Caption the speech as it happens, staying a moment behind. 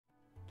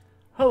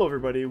Hello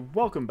everybody,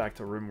 welcome back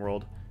to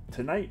RimWorld.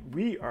 Tonight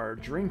we are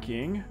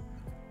drinking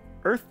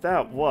Earth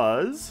That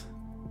Was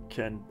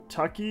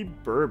Kentucky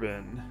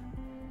Bourbon.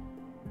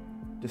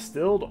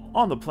 Distilled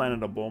on the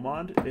planet of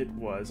Beaumont. It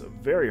was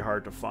very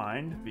hard to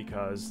find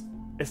because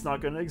it's not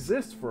going to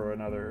exist for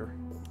another,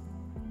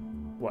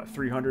 what,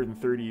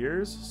 330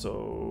 years?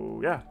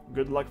 So yeah,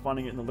 good luck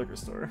finding it in the liquor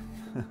store.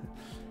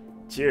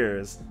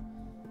 Cheers.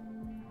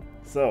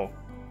 So,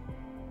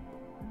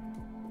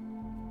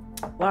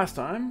 last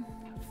time,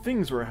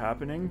 things were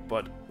happening,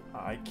 but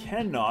I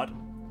cannot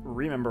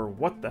remember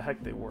what the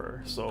heck they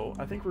were. So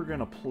I think we're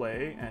gonna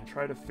play and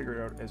try to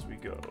figure it out as we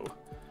go.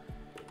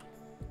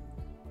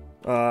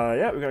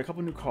 Yeah, we got a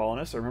couple new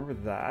colonists, I remember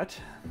that.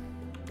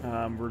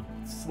 We're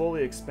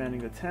slowly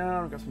expanding the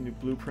town, we got some new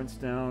blueprints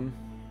down.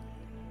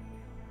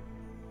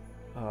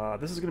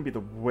 This is gonna be the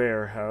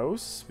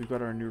warehouse. We've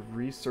got our new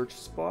research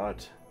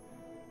spot.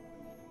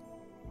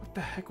 What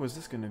the heck was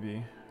this gonna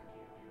be?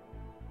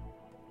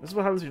 This is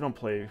what happens if you don't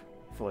play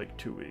for like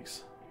 2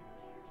 weeks.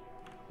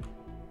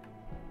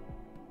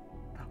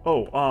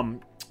 Oh,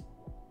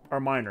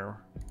 our miner.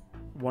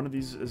 One of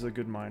these is a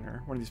good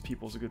miner. One of these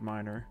people is a good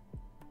miner.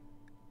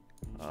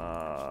 And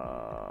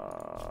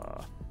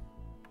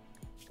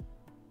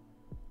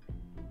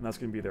that's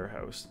gonna be their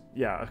house.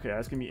 Yeah, okay,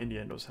 that's gonna be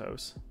Indiendo's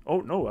house. Oh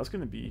no, that's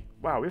gonna be...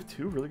 Wow, we have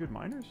 2 really good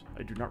miners?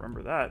 I do not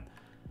remember that.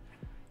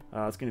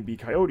 It's gonna be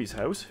Coyote's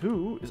house,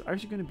 who is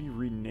actually gonna be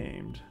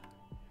renamed.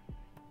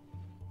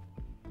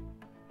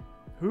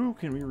 Who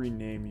can we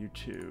rename you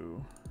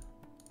to?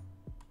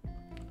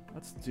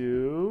 Let's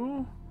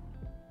do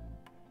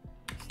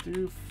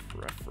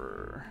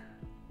Freffer.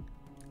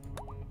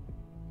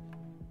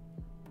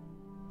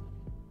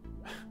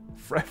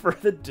 Freffer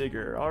the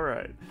Digger. All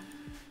right.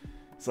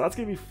 So that's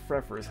gonna be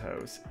Freffer's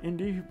house.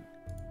 Indy,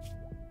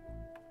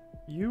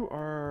 you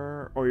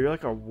are... Oh, you're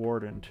like a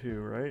warden too,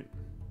 right?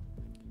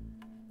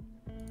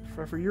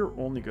 Freffer, you're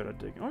only good at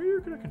digging. Oh, you're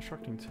good at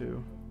constructing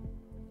too.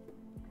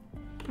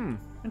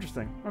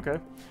 Interesting. Okay.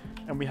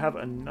 And we have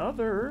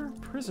another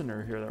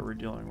prisoner here that we're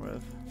dealing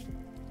with,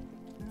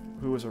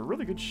 who is a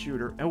really good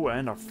shooter. Oh,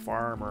 and a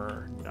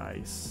farmer.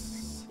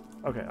 Nice.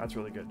 Okay, that's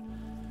really good.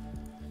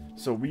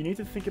 So we need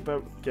to think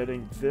about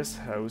getting this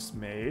house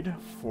made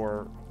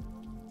for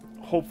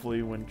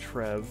hopefully when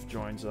Trev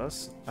joins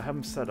us. I have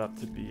him set up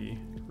to be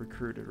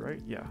recruited,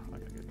 right? Yeah,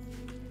 okay, good.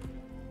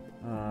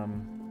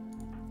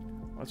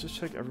 Let's just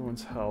check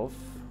everyone's health.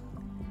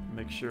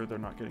 Make sure they're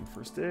not getting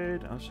first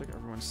aid. I'll check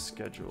everyone's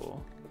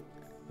schedule.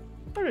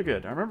 Okay,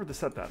 good. I remember to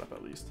set that up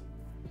at least.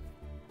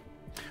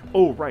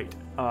 Oh, right.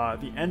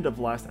 The end of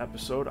last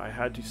episode, I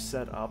had to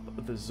set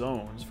up the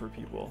zones for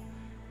people.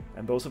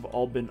 And those have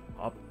all been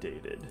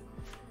updated.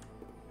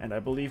 And I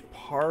believe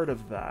part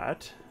of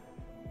that...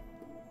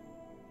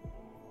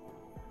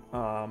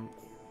 Oh,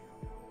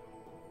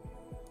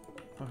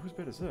 whose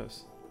bed is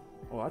this?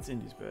 Oh, that's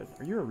Indy's bed.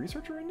 Are you a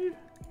researcher, Indy?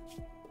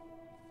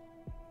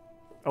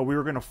 Oh, we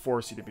were going to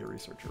force you to be a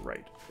researcher,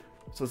 right.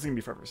 So this is going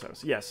to be Freffer's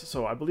house. Yes,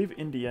 so I believe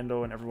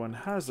Indiendo and everyone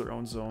has their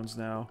own zones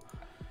now.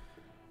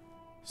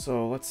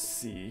 So let's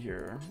see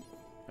here.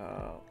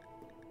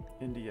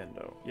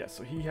 Indiendo. Yeah,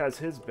 so he has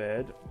his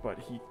bed, but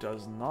he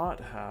does not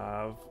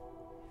have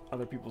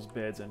other people's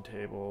beds and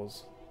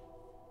tables.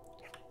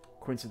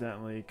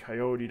 Coincidentally,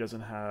 Coyote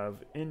doesn't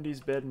have Indy's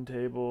bed and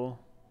table.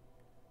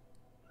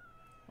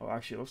 Oh,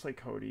 actually, it looks like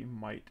Coyote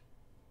might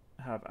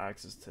have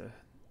access to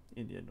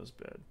Indiendo's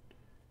bed.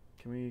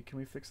 Can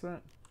we fix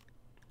that?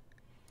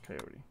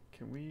 Coyote,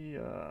 can we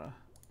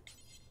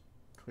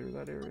clear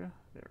that area?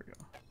 There we go.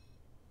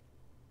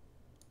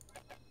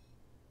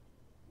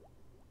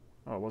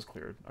 Oh, it was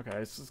cleared. Okay,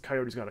 this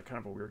Coyote's got a kind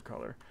of a weird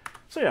color.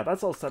 So yeah,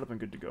 that's all set up and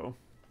good to go.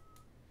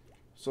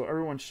 So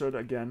everyone should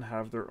again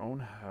have their own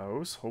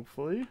house,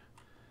 hopefully.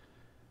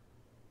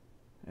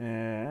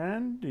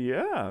 And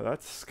yeah,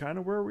 that's kind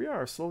of where we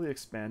are, slowly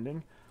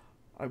expanding.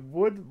 I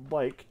would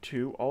like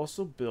to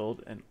also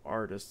build an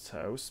artist's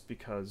house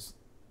because,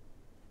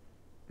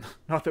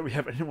 not that we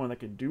have anyone that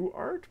can do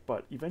art,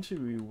 but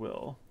eventually we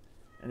will.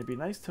 And it'd be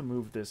nice to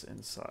move this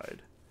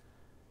inside.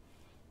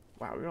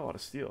 Wow, we got a lot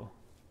of steel.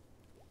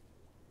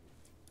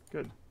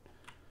 Good.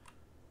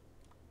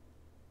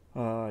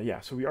 Yeah,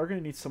 so we are going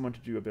to need someone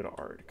to do a bit of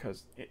art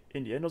because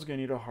Indiendo's going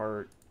to need a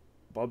heart.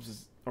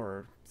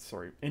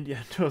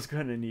 Indiendo's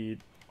going to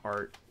need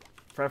art.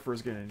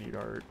 Freffer's going to need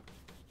art.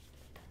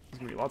 There's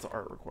going to be lots of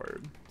art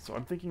required. So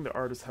I'm thinking the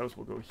artist's house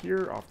will go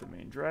here off the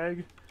main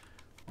drag.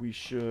 We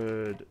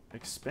should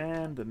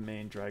expand the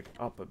main drag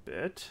up a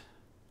bit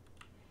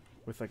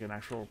with like an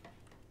actual,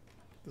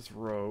 this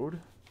road.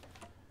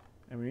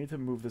 And we need to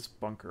move this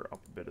bunker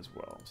up a bit as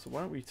well. So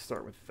why don't we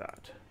start with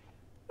that?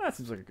 That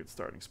seems like a good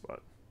starting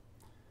spot.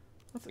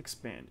 Let's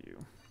expand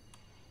you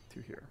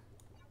to here.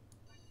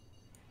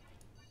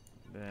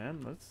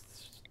 Then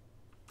let's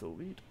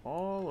delete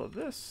all of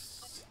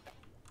this.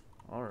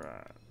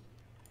 Alright.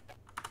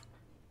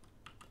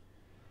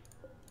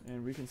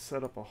 And we can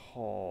set up a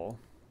hall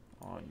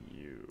on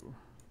you.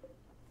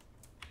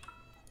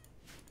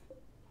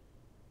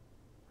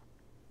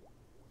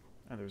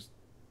 And there's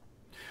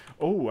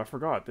Oh, I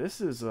forgot.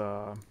 This is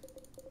a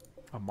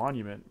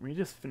monument. We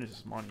just finished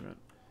this monument.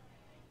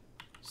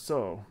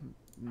 So,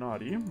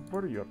 Naughty,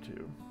 what are you up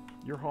to?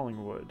 You're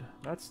hauling wood.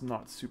 That's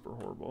not super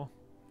horrible.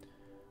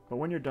 But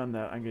when you're done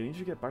that, I'm going to need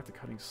you to get back to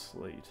cutting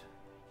slate.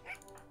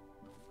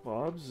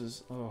 Bob's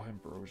is... Oh,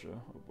 ambrosia.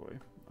 Oh, boy.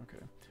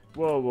 Okay.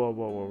 Whoa, whoa,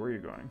 whoa, whoa. Where are you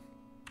going?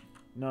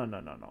 No, no,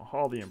 no, no.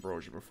 Haul the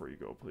ambrosia before you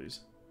go,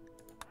 please.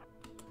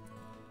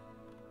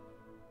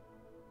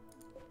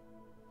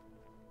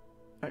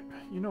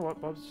 You know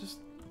what, Bob's? Just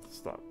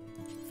stop.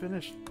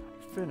 Finish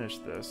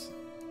this.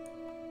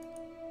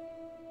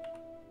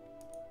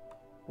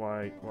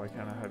 Why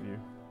can't I have you?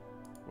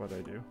 What'd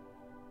I do?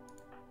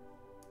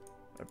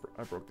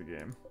 I broke the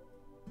game.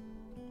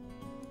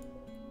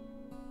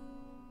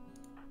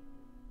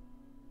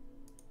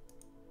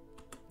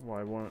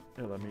 Why won't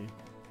it let me...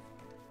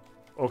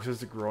 Oh, because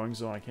it's a growing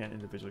zone, I can't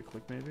individually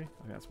click, maybe?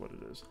 I think that's what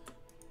it is.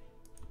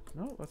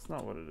 No, that's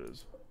not what it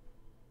is.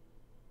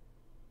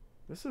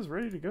 This is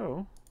ready to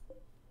go.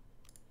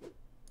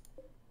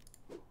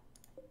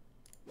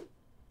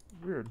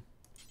 Weird.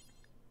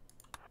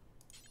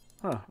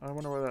 Huh, I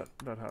wonder why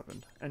that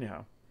happened.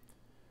 Anyhow.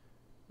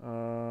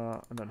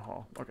 And then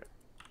haul. Okay.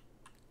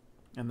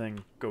 And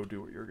then go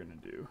do what you're gonna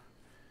do.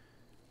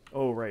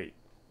 Oh, right.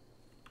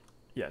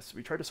 Yes,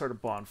 we tried to start a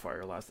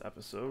bonfire last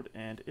episode,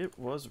 and it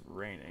was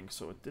raining,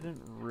 so it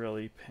didn't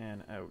really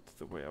pan out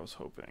the way I was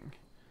hoping.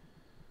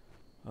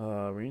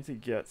 We need to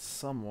get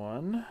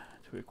someone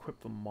to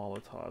equip the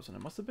Molotovs, and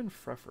it must have been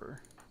Freffer.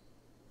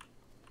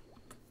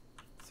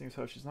 Seeing as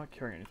how she's not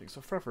carrying anything.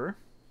 So Freffer,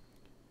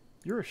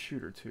 you're a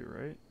shooter too,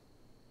 right?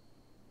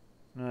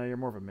 No, you're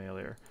more of a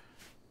meleeer.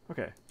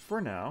 Okay, for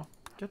now,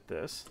 get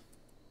this.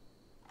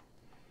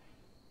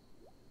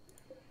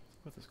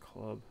 Let's put this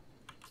club.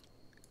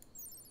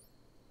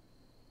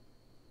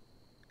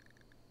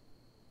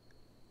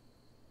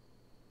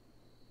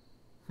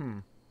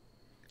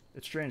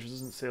 It's strange, it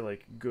doesn't say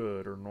like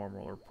good or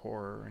normal or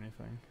poor or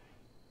anything.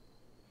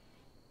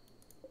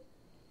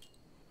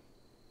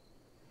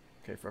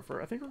 Okay,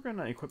 Freffer, I think we're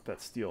gonna equip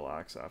that steel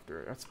axe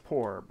after. That's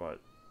poor, but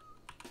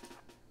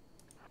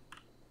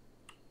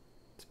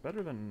it's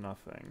better than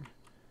nothing.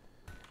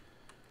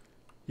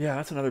 Yeah,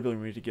 that's another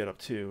building we need to get up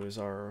to, is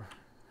our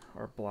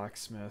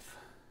blacksmith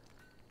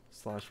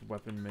 /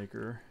 weapon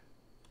maker.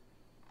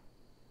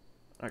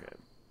 Okay.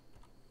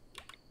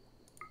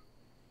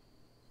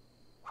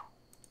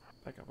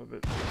 Back up a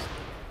bit, please.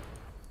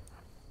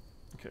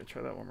 Okay,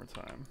 try that one more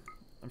time.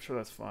 I'm sure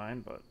that's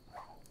fine, but...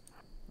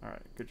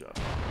 Alright, good job.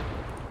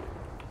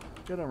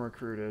 Get them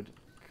recruited.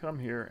 Come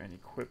here and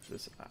equip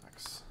this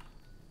axe.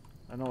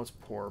 I know it's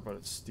poor, but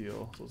it's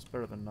steel, so it's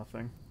better than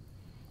nothing.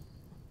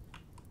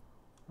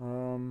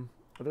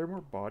 Are there more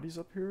bodies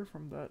up here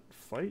from that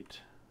fight?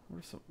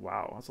 What are some...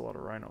 Wow, that's a lot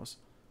of rhinos.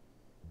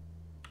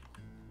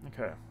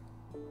 Okay.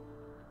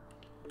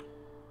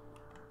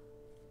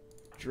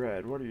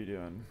 Dread, what are you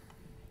doing?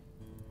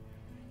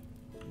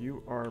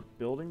 You are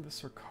building the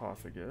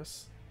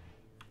sarcophagus.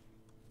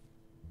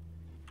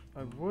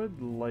 I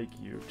would like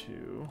you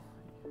to...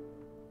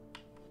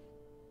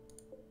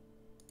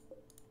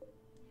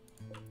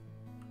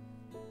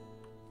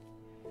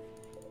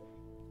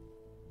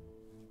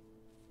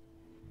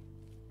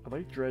 I'd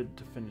like Dread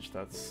to finish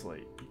that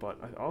slate, but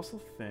I also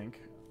think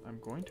I'm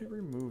going to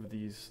remove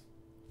these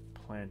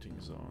planting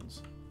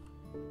zones.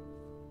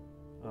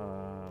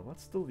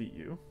 Let's delete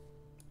you.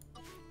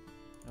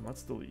 And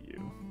let's delete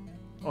you.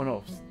 Oh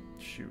no,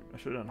 shoot. I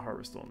should have done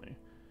harvest only.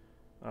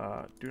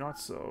 Do not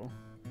sow.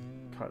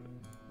 Cut.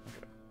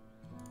 Okay.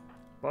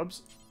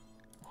 Bubs,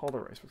 haul the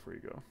rice before you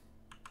go.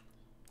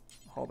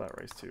 Haul that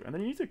rice too. And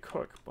then you need to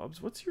cook.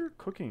 Bubs, what's your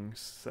cooking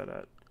set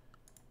at?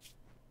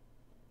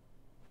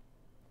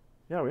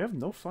 Yeah, we have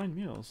no fine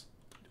meals.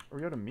 Are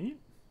we out of meat?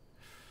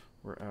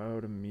 We're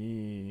out of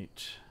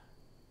meat.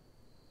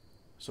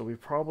 So we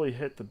probably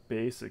hit the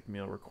basic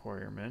meal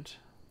requirement,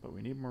 but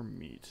we need more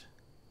meat.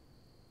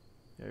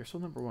 Yeah, you're still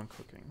 #1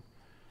 cooking.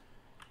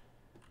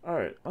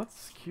 Alright,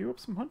 let's queue up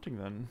some hunting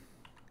then.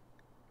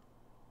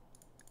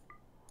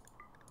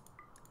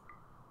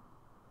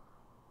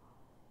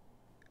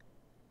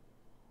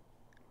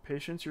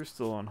 Patience, you're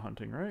still on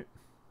hunting, right?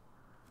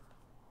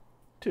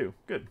 2,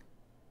 good.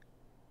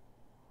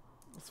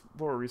 Let's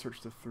lower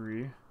research to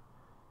 3.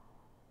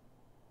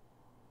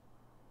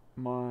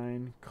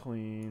 Mine,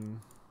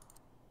 clean,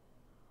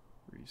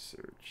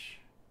 research.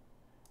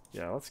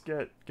 Yeah, let's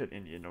get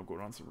Indian no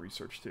going on some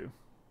research too.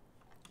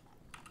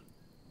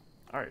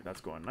 Alright,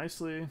 that's going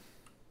nicely.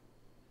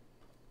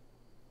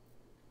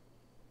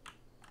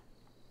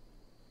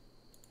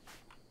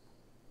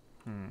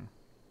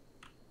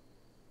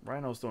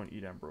 Rhinos don't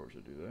eat ambrosia,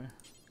 do they?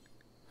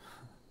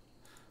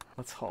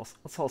 Let's haul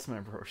some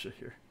ambrosia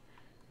here.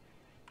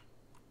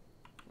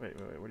 Wait,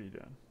 what are you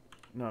doing?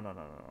 No.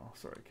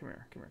 Sorry, come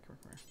here.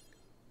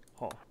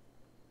 Haul.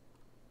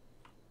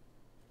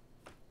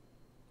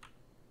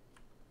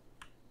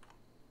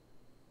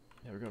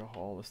 Yeah, we gotta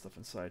haul all this stuff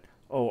inside.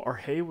 Oh, our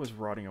hay was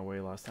rotting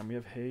away last time. We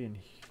have hay in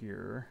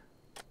here.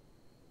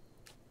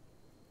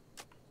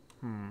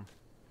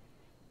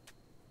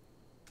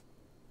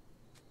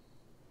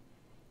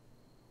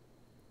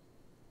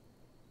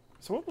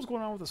 So what was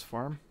going on with this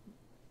farm?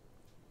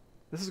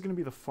 This is going to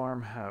be the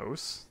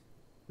farmhouse.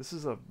 This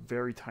is a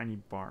very tiny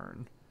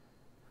barn.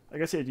 I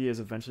guess the idea is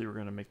eventually we're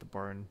going to make the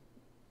barn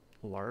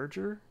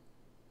larger.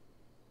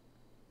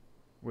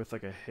 With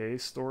like a hay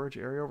storage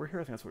area over here.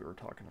 I think that's what we were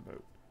talking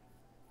about.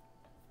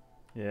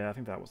 Yeah, I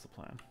think that was the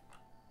plan.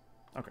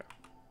 Okay.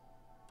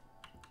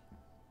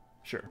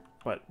 Sure,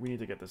 but we need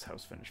to get this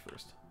house finished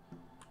first.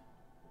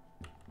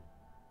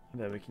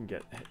 And then we can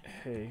get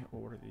hay. Oh,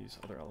 what are these?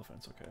 Other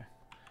elephants, okay.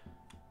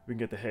 We can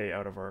get the hay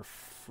out of our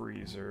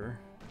freezer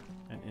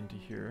and into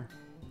here.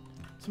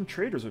 Some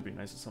traders would be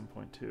nice at some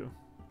point, too.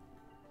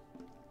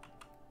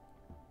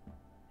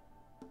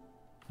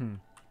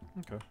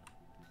 Okay.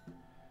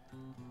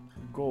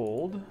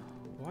 Gold.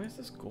 Why is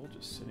this gold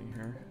just sitting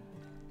here?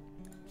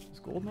 Is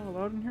gold not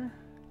allowed in here?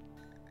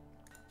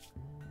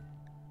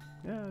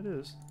 Yeah, it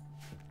is.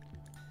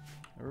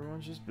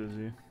 Everyone's just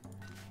busy.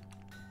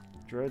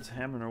 Dread's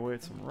hammering away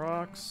at some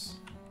rocks.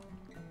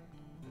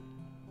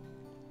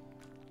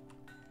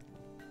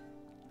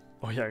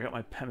 Oh yeah, I got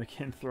my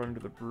pemmican thrown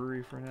into the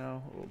brewery for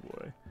now. Oh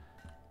boy.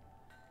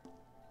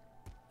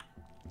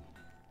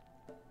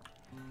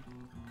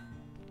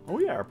 Oh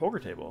yeah, our poker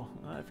table.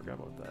 I forgot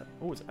about that.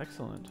 Oh, it's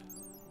excellent.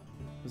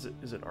 Is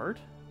it art?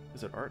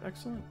 Is it art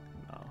excellent?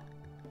 No.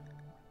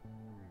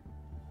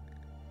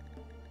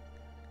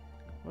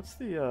 What's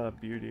the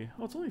beauty?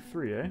 Oh, it's only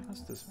 3, eh?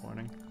 That's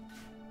disappointing.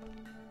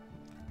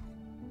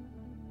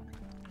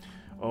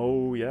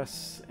 Oh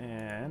yes,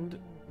 and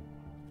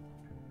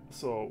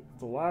so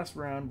the last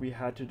round we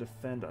had to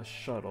defend a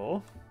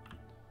shuttle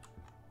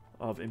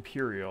of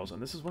Imperials,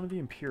 and this is one of the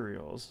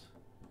Imperials,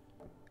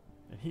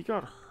 and he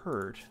got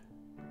hurt.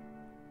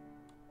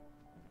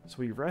 So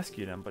we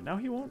rescued him, but now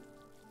he won't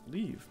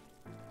leave.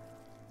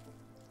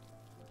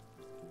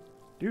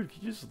 Dude,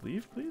 can you just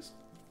leave, please?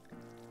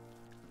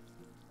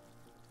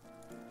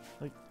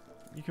 Like,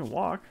 you can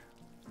walk,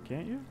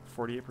 can't you?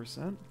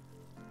 48%?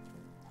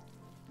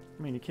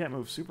 I mean, you can't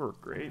move super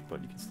great,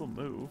 but you can still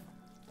move.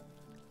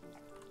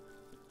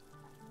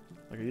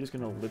 Like, are you just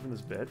gonna live in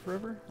this bed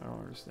forever? I don't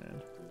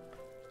understand.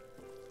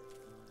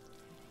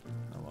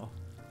 Oh well.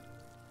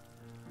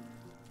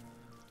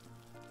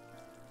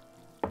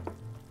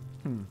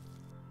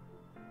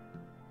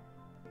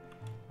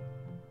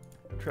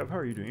 Trev, how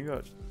are you doing? You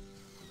got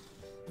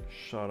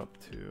shot up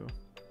too.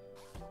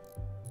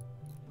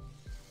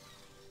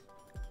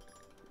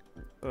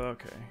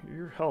 Okay,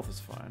 your health is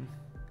fine.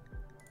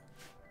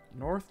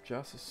 North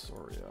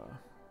Jassassoria.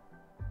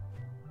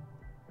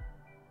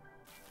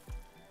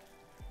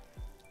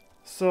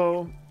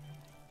 So,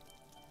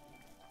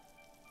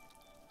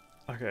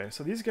 okay,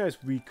 so these guys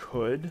we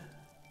could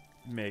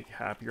make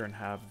happier and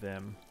have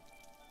them,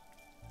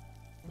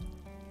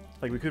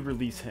 like we could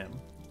release him,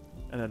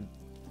 and then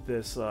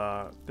this,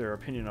 their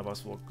opinion of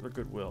us, their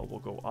goodwill will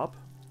go up.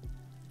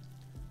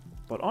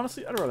 But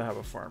honestly, I'd rather have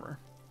a farmer.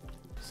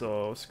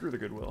 So, screw the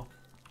goodwill.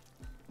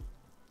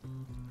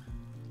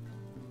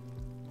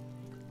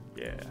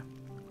 Yeah.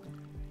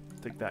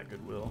 Take that,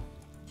 goodwill.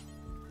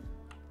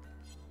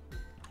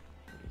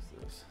 What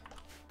is this?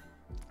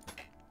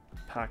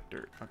 Packed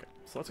dirt. Okay,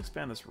 so let's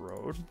expand this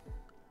road.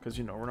 Because,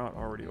 you know, we're not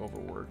already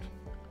overworked.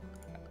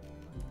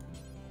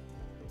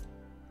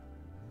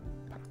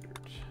 Packed dirt.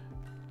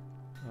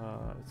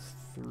 It's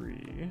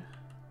 3.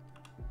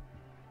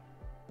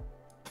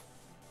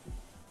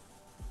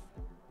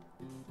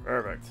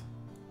 Perfect.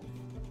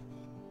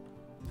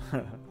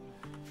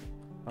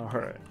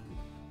 Alright.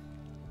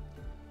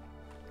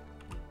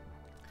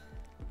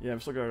 Yeah,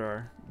 I've still got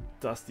our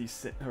dusty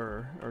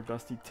our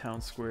dusty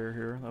town square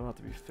here. That'll have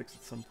to be fixed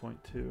at some point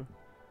too.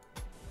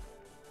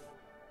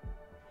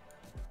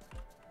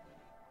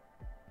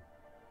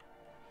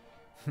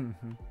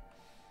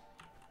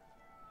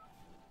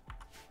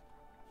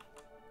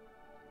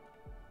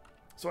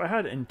 So I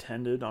had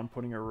intended on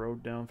putting a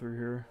road down through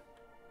here.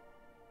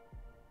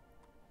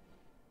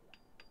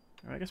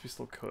 I guess we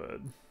still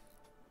could.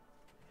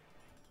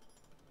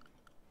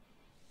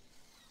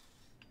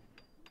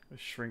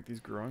 Shrink these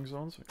growing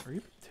zones. Are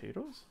you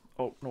potatoes?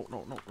 Oh, no,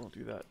 no, no, don't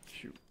do that.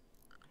 Shoot.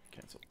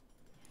 Cancel.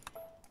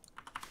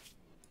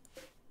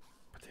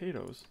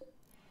 Potatoes?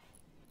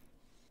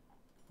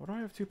 Why do I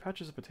have 2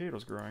 patches of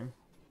potatoes growing?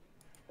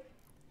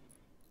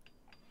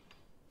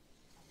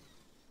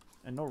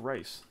 And no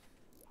rice.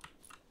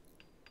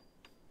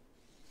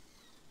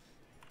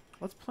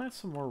 Let's plant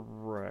some more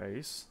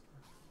rice.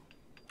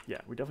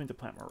 Yeah, we definitely need to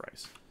plant more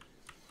rice.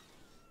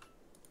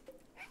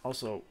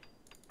 Also,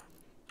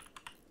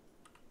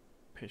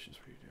 patience,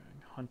 what are you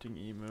doing? Hunting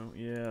emu.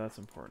 Yeah, that's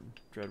important.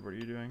 Dread, what are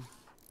you doing?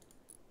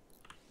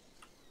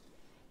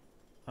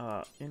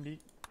 Indy,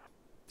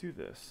 do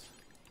this.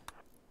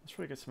 Let's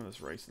try to get some of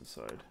this rice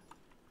inside.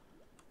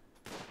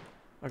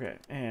 Okay,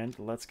 and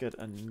let's get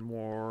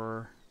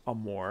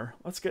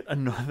let's get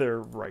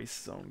another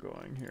rice zone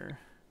going here.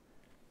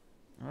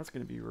 And that's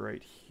going to be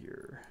right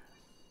here.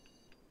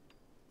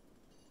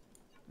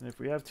 And if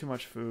we have too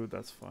much food,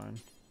 that's fine.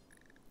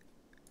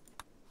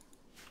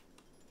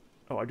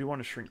 Oh, I do want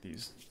to shrink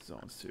these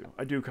zones too.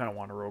 I do kind of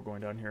want a road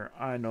going down here.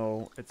 I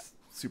know it's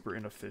super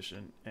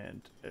inefficient,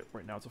 and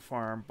right now it's a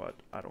farm, but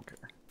I don't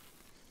care.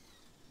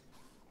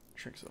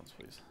 Shrink zones,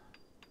 please.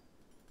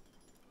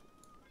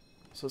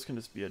 So this can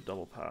just be a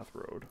double path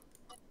road.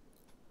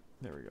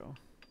 There we go.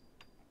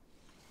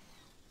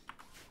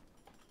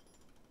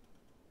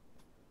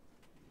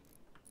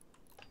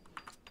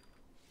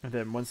 And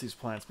then once these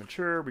plants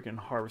mature, we can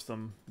harvest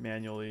them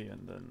manually,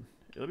 and then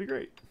it'll be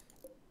great.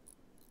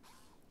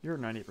 You're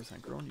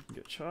 98% grown, you can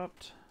get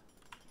chopped.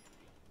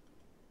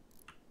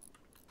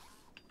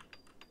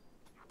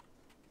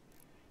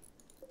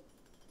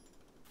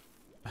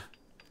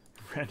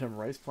 Random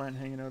rice plant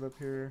hanging out up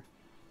here.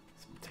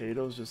 Some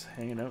potatoes just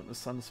hanging out in the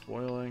sun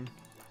spoiling.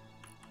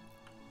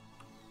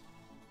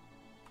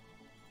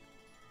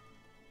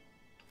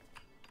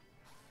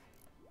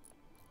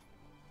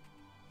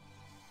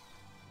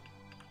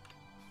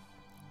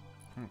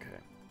 Okay.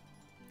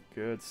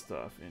 Good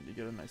stuff, and you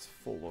get a nice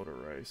full load of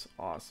rice.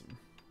 Awesome.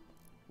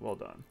 Well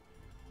done.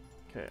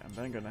 Okay, I'm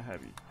then gonna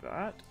have you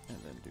that, and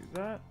then do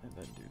that, and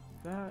then do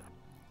that,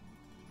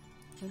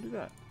 and do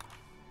that.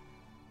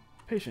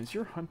 Patience,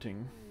 you're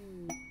hunting.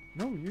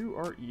 No, you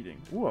are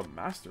eating. Ooh, a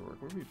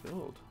masterwork. What do we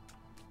build?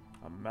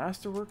 A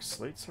masterwork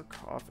slate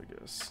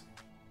sarcophagus.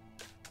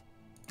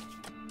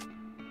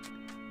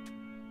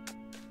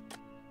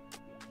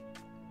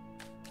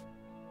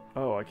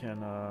 Oh, I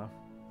can,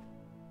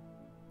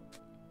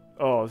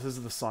 Oh, this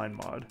is the sign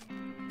mod.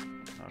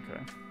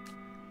 Okay.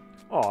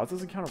 Oh, it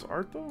doesn't count as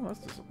art, though? That's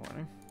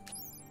disappointing.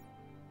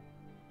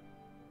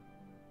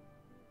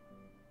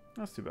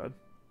 That's too bad.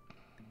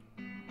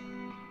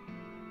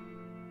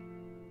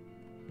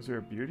 Is there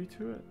a beauty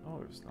to it? Oh,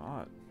 there's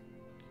not.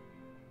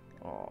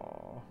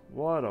 Oh,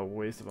 what a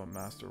waste of a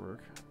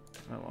masterwork.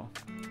 Oh well.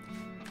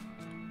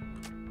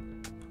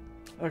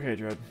 Okay,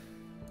 Dread.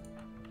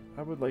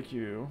 I would like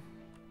you...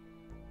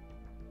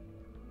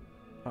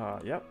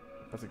 Yep.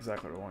 That's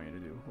exactly what I want you to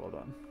do. Well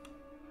done.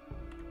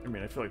 I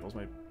mean, I feel like those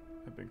might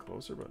have been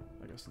closer, but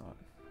I guess not.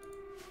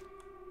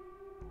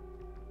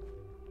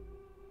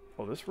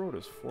 Oh, this road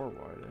is 4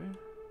 wide, eh?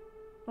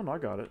 Oh, no, I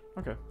got it.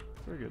 Okay.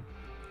 Very good.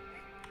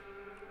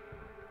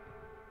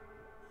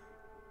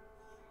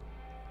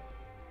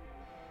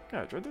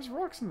 Yeah, Dread, there's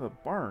rocks in the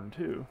barn,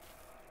 too.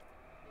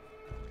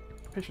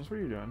 Patience, what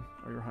are you doing?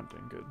 Oh, you're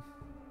hunting. Good.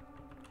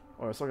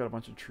 Oh, I still got a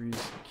bunch of trees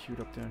queued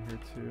up down here,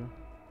 too.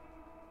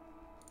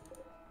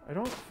 I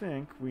don't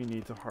think we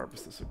need to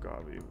harvest this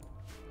agave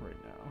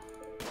right now.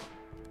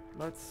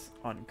 Let's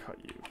uncut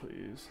you,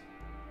 please.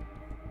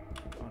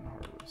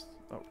 Unharvest.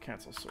 Oh,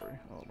 cancel, sorry.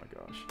 Oh my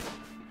gosh.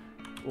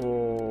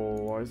 Oh,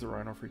 why is the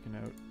rhino freaking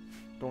out?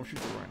 Don't shoot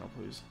the rhino,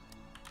 please.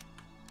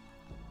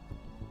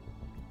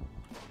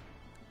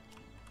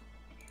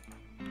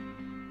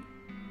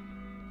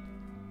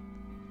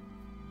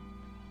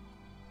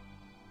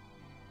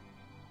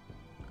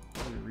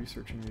 What are you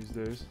researching these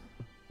days?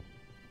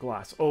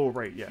 Glass. Oh,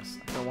 right, yes.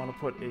 I want to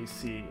put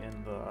AC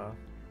in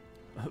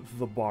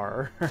the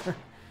bar.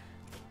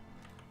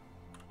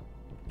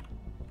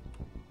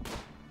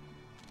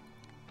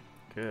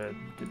 Good.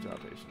 Good job,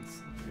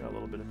 Patience. We got a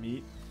little bit of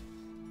meat.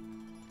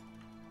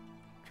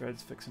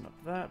 Dread's fixing up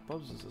that.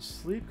 Bubs is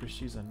asleep because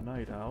she's a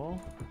night owl.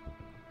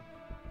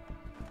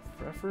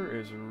 Freffer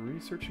is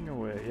researching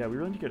away. Yeah, we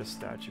really need to get a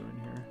statue in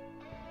here.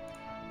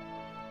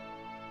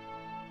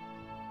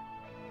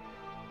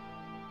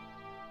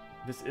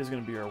 This is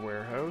going to be our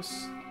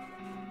warehouse.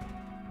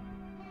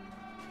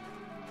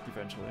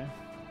 Eventually.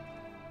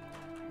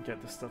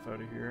 Get this stuff out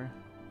of here.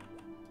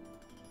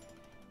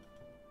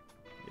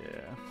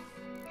 Yeah.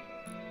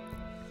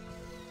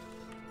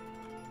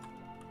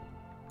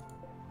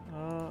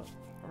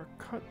 Our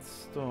cut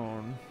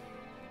stone.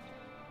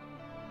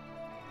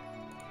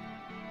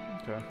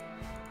 Okay.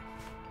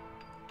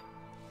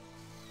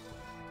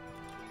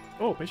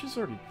 Oh, Patience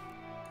already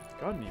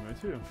got an emu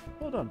too.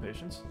 Well done,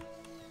 Patience.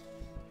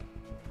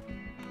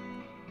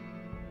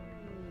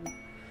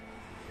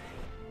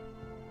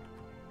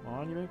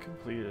 Monument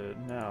completed.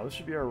 Now, this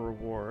should be our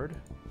reward.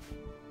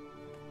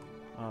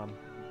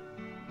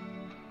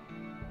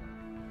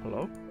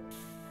 Hello?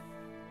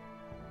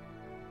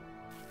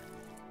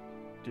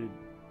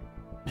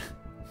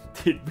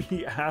 Did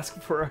we ask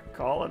for a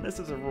colonist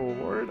as a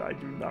reward? I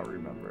do not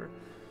remember.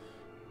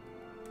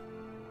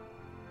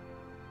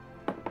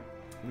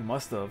 We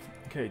must have.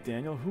 Okay,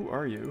 Daniel, who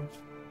are you?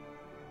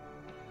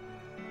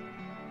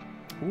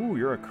 Ooh,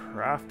 you're a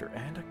crafter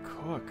and a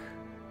cook.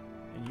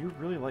 And you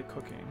really like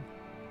cooking.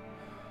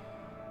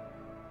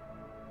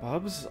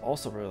 Bubs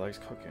also really likes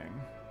cooking.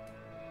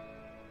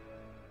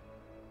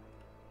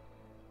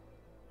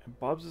 And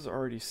Bubs is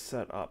already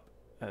set up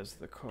as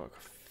the cook.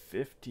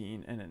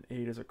 15 and an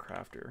 8 as a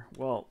crafter.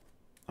 Well,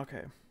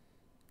 okay.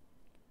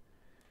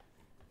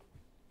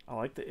 I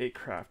like the 8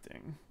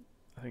 crafting.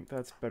 I think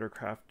that's better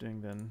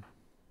crafting than...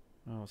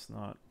 No, it's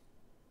not.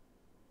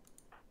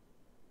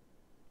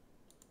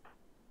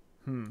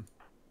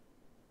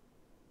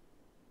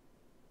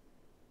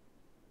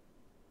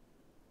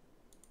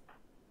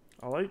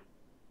 I like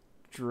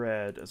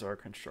Dread as our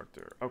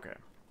constructor. Okay.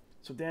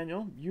 So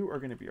Daniel, you are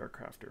going to be our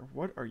crafter.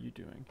 What are you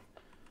doing?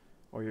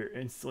 Or you're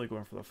instantly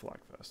going for the Flag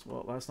Fest.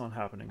 Well, that's not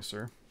happening,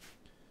 sir.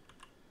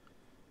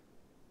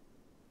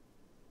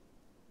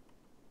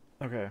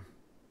 Okay.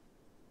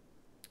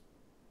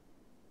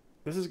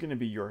 This is going to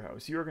be your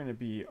house. You're going to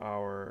be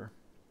our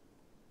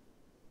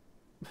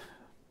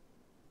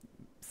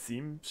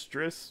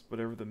seamstress,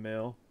 whatever the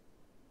male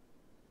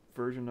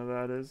version of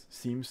that is.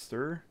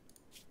 Seamster,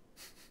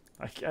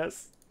 I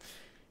guess.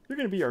 You're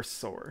going to be our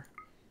sewer.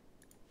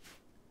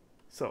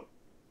 So,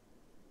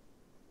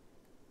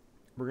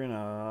 we're going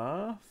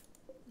to...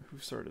 Who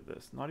started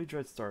this? Naughty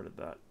Dread started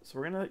that. So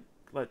we're going to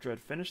let Dread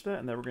finish that,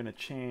 and then we're going to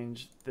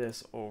change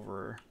this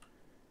over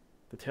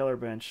the Taylor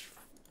bench,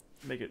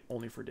 make it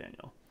only for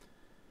Daniel.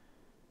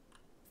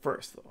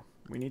 First, though,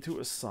 we need to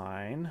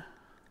assign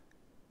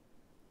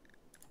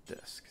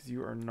this, because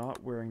you are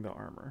not wearing the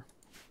armor,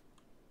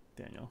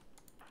 Daniel.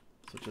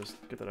 So just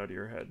get that out of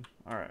your head.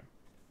 Alright.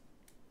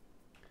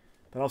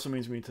 That also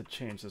means we need to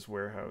change this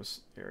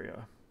warehouse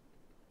area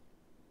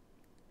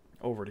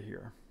over to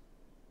here.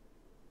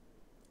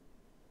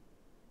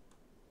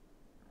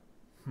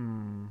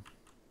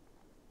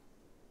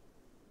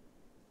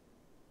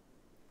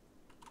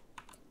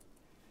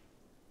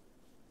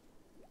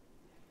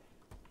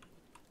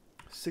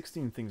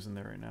 16 things in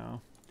there right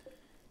now.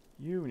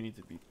 You need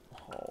to be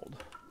hauled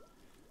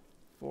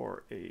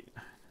for 8.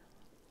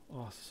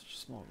 Oh, it's such a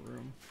small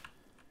room.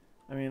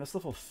 I mean, that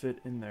stuff will fit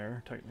in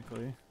there,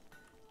 technically.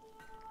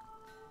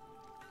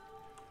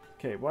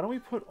 Okay, why don't we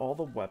put all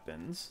the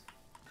weapons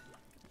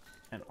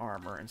and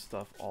armor and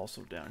stuff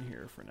also down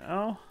here for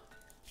now.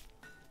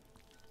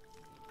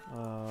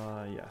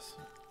 Yes.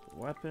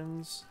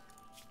 Weapons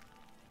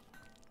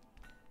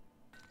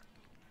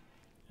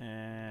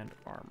and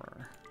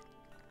armor.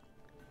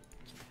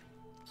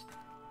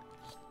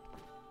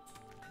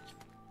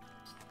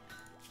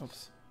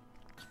 Oops.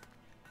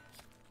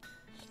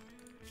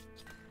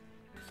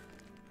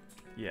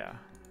 Yeah,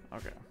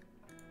 okay.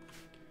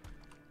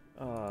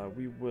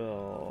 We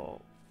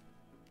will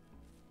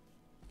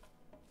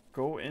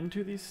go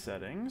into these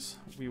settings.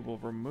 We will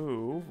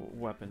remove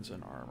weapons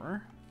and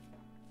armor.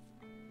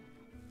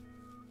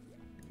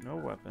 No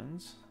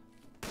weapons.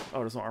 Oh,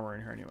 there's no armor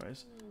in here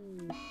anyways.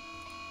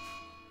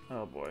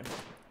 Oh boy.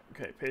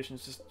 Okay,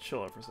 patience, just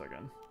chill out for a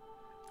second.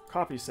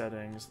 Copy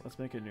settings. Let's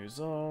make a new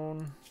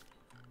zone.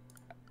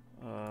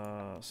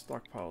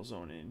 Stockpile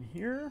zone in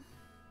here.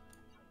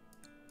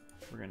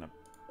 We're gonna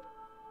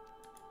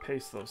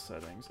paste those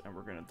settings and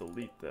we're gonna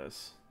delete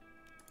this.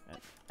 And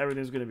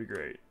everything's gonna be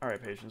great.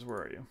 Alright, patience, where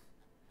are you?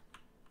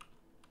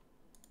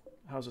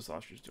 How's this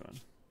ostrich doing?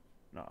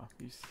 Nah,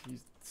 he's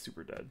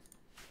super dead.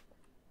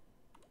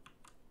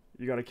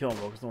 You gotta kill him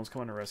though, because no one's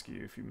coming to rescue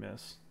you if you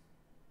miss.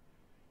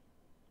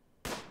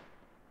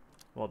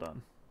 Well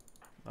done.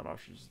 That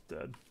ostrich is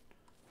dead.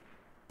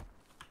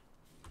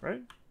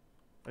 Right?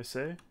 I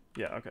say?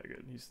 Yeah, okay,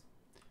 good.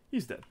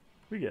 He's dead.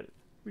 We get it.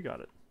 We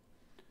got it.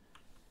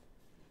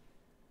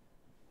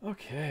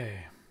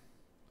 Okay.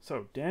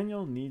 So,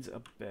 Daniel needs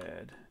a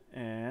bed.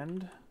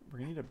 And we're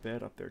gonna need a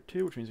bed up there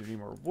too, which means we need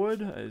more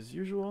wood, as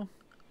usual.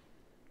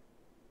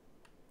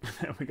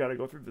 And we gotta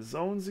go through the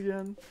zones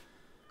again.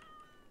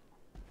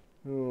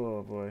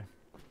 Oh boy.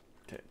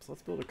 Okay, so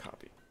let's build a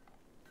copy.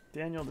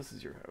 Daniel, this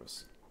is your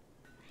house.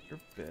 Your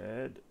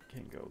bed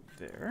can go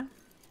there.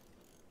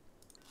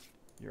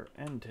 Your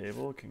end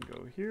table can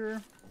go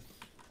here.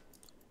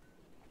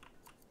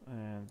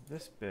 And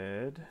this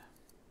bed...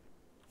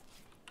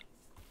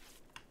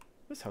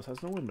 This house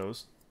has no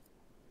windows.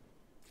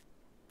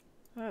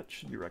 That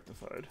should be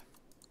rectified.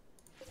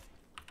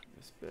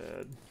 This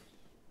bed...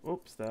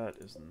 Oops, that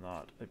is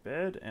not a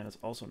bed, and it's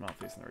also not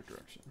facing the right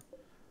direction.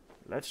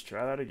 Let's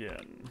try that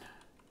again.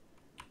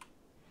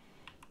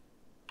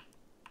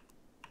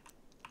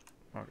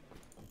 Okay.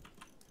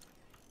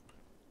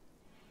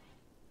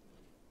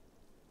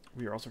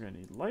 We are also going to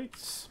need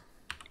lights.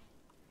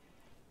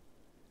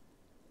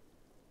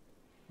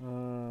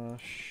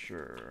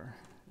 Sure.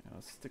 Yeah,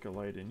 let's stick a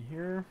light in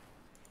here.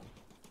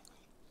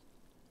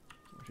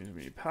 Which means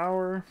we need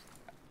power.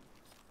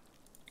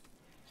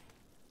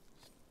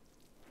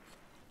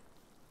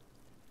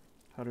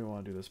 How do we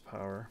want to do this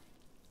power?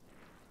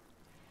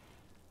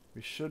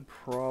 We should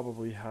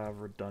probably have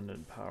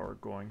redundant power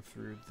going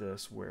through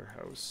this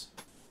warehouse.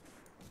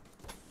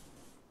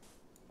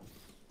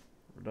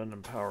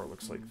 Redundant power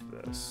looks like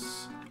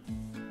this.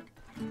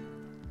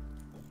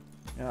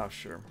 Yeah,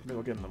 sure. Maybe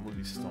we'll get in the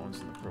movie stones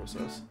in the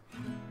process.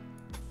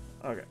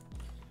 Okay.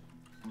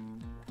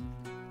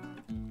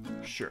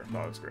 Sure,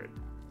 that was great.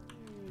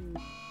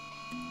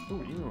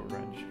 Ooh, emo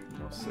wrench.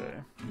 No say.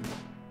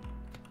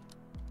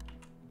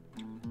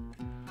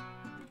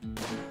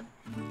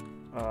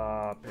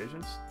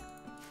 Patience?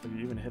 Have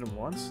you even hit him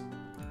once?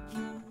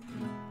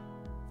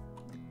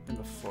 In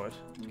the foot.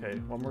 Okay,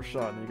 one more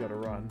shot and you gotta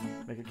run.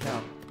 Make it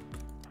count.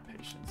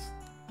 Patience.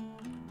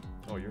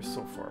 Oh, you're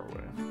so far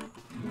away.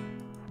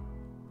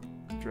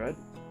 Dread,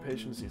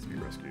 Patience needs to be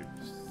rescued.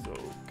 So,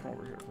 come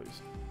over here,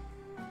 please.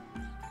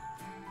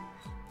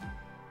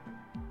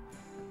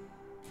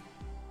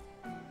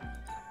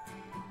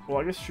 Well,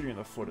 I guess shooting in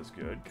the foot is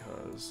good,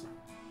 because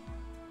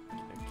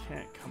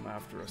can't come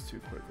after us too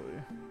quickly.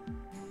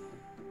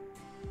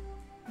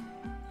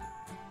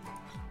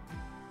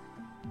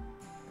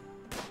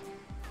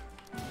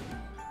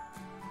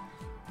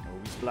 Oh,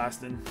 he's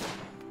blasting.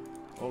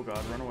 Oh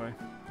god, run away.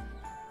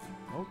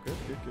 Oh, good,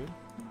 good, good.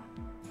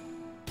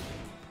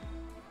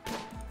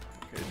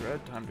 Okay,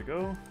 Dread, time to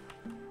go.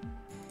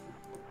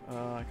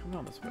 Come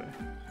down this way.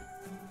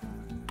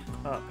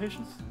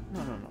 Patience?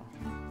 No, no,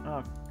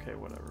 no. Okay,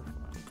 whatever.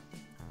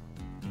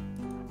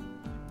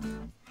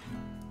 Fine.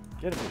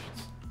 Get it,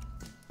 Patience.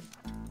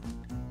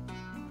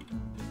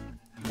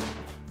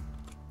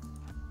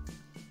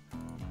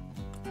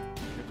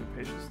 Get to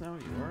Patience now?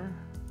 You are?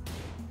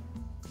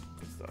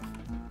 Good stuff.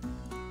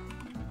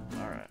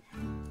 Alright.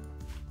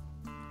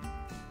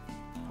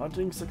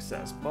 Hunting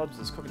success. Bubs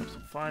is cooking up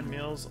some fine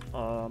meals.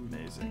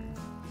 Amazing.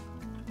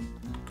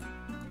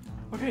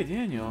 Okay,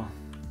 Daniel.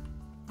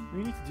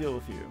 We need to deal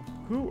with you.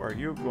 Who are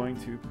you going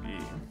to be?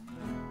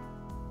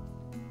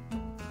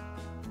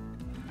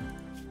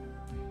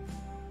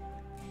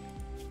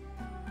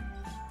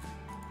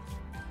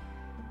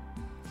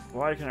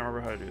 Why can't I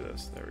remember how to do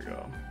this? There we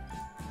go.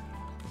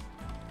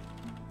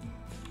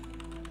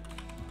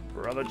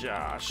 Brother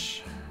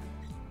Josh.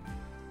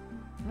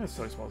 That's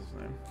how he spells his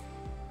name.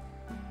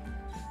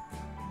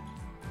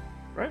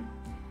 Right?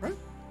 Right?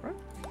 Right?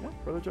 Yeah,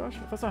 Brother Josh?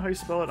 If that's not how you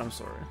spell it, I'm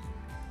sorry.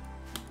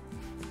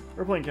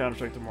 We're playing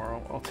Counter-Strike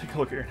tomorrow. I'll take a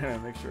look at your name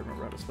and make sure I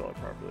remember how to spell it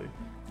properly.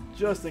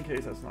 Just in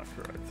case that's not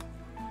correct.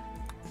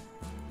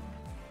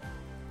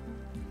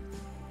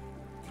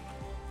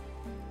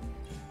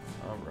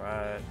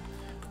 Alright.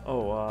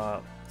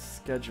 Oh,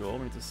 schedule.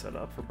 We need to set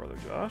up for Brother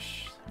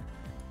Josh.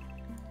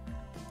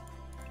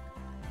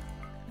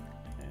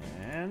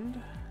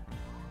 And...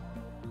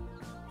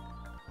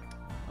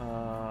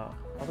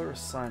 other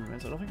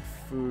assignments. I don't think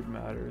food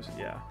matters.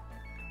 Yeah.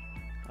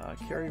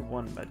 Carry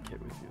one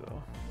medkit with you,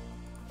 though.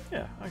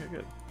 Yeah, okay,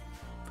 good.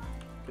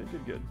 Good,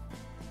 good, good.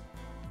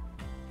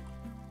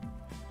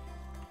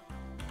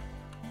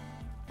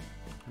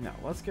 Now,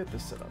 let's get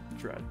this set up.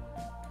 Dread,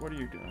 what are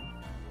you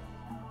doing?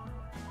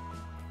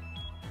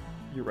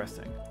 You're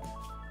resting.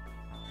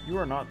 You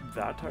are not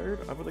that tired.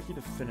 I would like you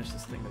to finish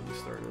this thing that you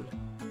started.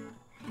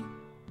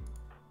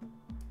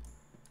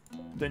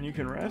 Then you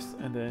can rest,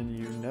 and then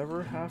you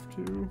never have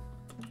to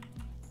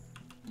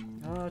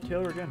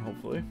tailor again,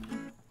 hopefully.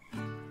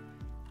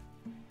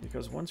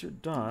 Because once you're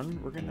done,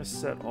 we're going to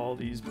set all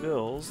these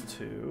bills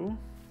to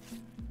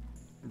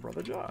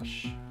Brother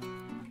Josh.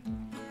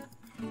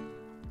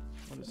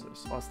 What is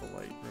this? Oh, that's the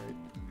light,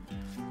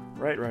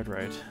 right?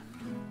 Right.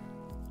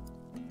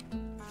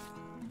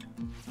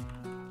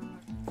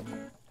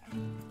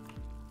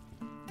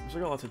 So I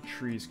got lots of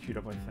trees queued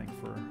up, I think,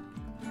 for...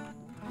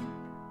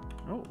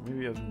 Oh,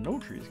 maybe I have no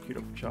trees queued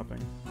up for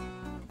chopping.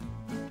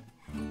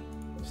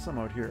 There's some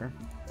out here.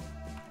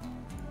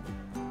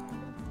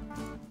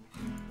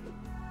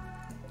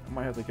 I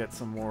might have to get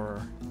some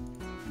more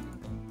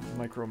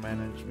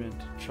micromanagement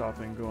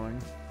chopping going.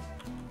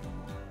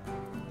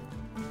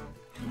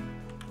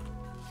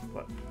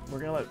 But we're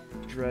gonna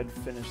let Dread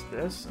finish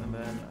this, and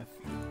then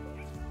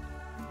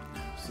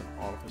it's an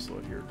auto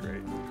facility here,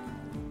 great.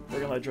 We're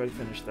gonna let Dread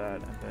finish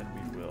that, and then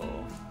we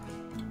will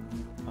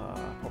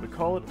probably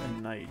call it a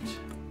night.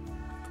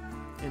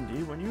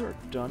 Indy, when you are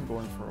done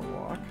going for a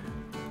walk,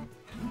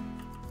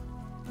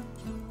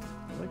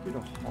 I'd like you to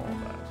haul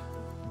that.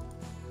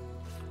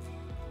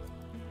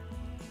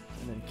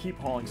 And then keep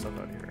hauling stuff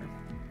out here.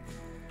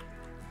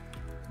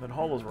 And then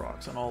haul those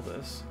rocks and all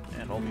this,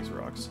 and all these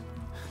rocks.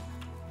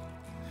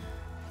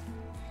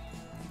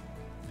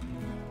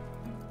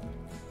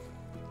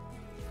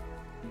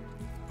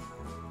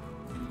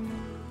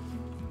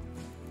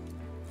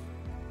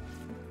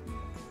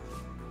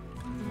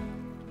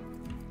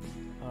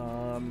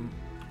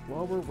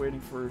 While we're waiting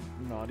for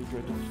Naughty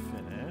Dread to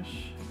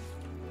finish...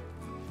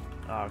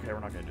 okay, we're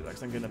not going to do that,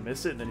 because I'm going to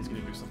miss it, and then he's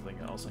going to do something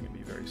else. I'm going to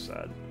be very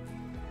sad.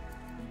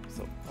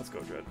 So, let's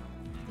go, Dread.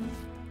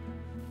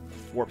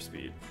 Warp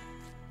speed.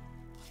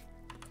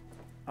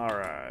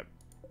 Alright.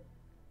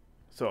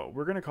 So,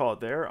 we're going to call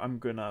it there. I'm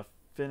going to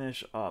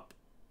finish up,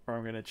 or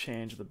I'm going to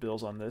change the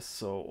bills on this,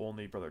 so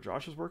only Brother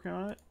Josh is working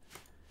on it.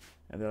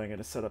 And then I'm going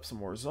to set up some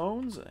more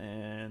zones,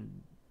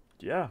 and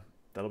yeah,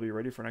 that'll be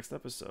ready for next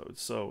episode.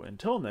 So,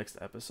 until next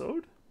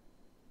episode,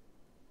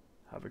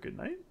 have a good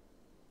night,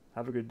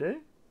 have a good day,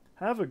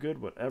 have a good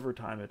whatever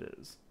time it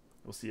is.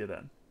 We'll see you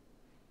then.